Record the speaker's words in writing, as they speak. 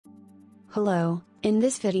Hello, in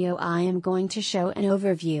this video I am going to show an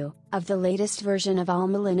overview of the latest version of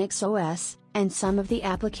AlmaLinux OS, and some of the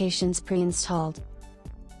applications pre-installed.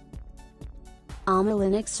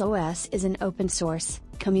 AlmaLinux OS is an open-source,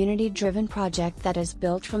 community-driven project that is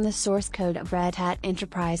built from the source code of Red Hat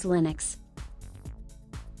Enterprise Linux.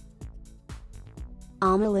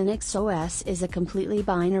 AlmaLinux OS is a completely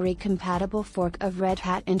binary-compatible fork of Red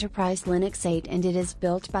Hat Enterprise Linux 8, and it is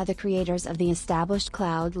built by the creators of the established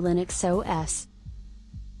CloudLinux OS.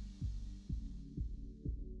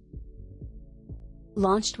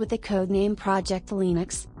 Launched with the codename Project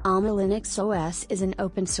Linux, AlmaLinux OS is an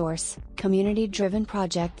open-source, community-driven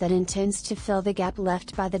project that intends to fill the gap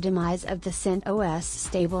left by the demise of the CentOS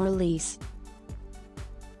stable release.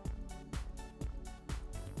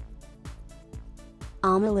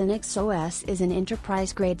 AlmaLinux OS is an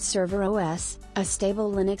enterprise-grade server OS, a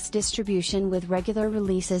stable Linux distribution with regular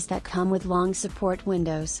releases that come with long support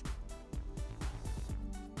windows.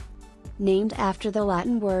 Named after the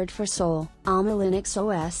Latin word for soul, AlmaLinux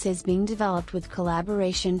OS is being developed with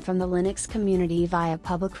collaboration from the Linux community via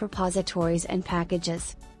public repositories and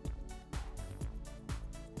packages.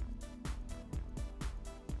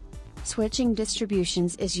 Switching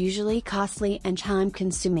distributions is usually costly and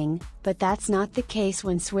time-consuming, but that's not the case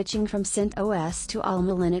when switching from CentOS to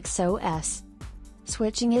AlmaLinux OS.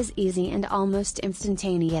 Switching is easy and almost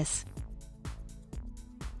instantaneous.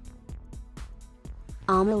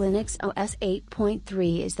 AlmaLinux OS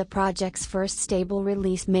 8.3 is the project's first stable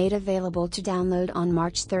release made available to download on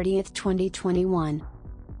March 30, 2021.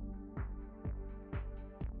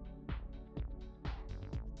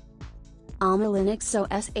 AlmaLinux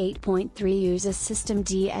OS 8.3 uses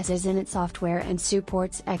systemd as is in its software and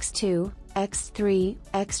supports x2, x3,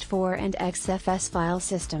 x4 and xfs file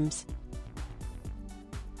systems.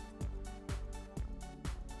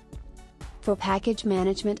 For package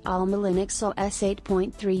management, AlmaLinux OS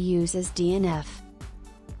 8.3 uses DNF.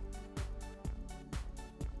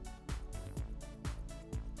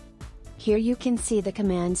 Here you can see the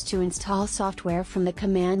commands to install software from the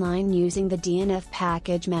command line using the DNF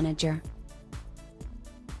package manager.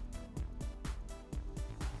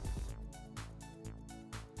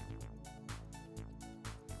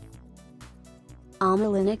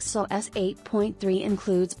 AlmaLinux OS 8.3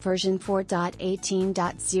 includes version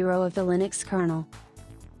 4.18.0 of the Linux kernel.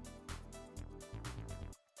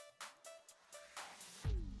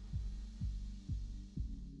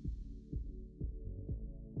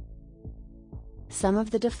 Some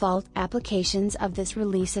of the default applications of this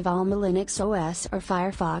release of AlmaLinux OS are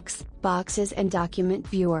Firefox, Boxes and Document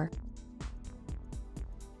Viewer.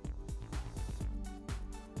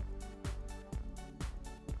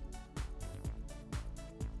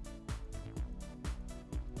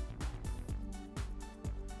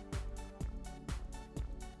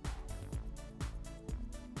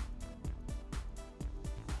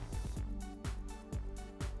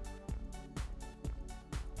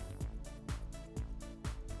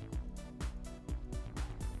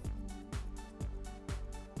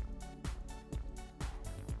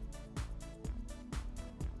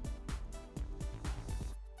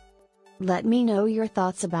 Let me know your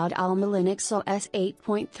thoughts about AlmaLinux OS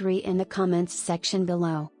 8.3 in the comments section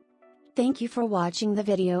below. Thank you for watching the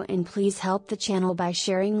video, and please help the channel by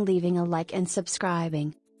sharing, leaving a like and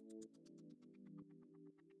subscribing.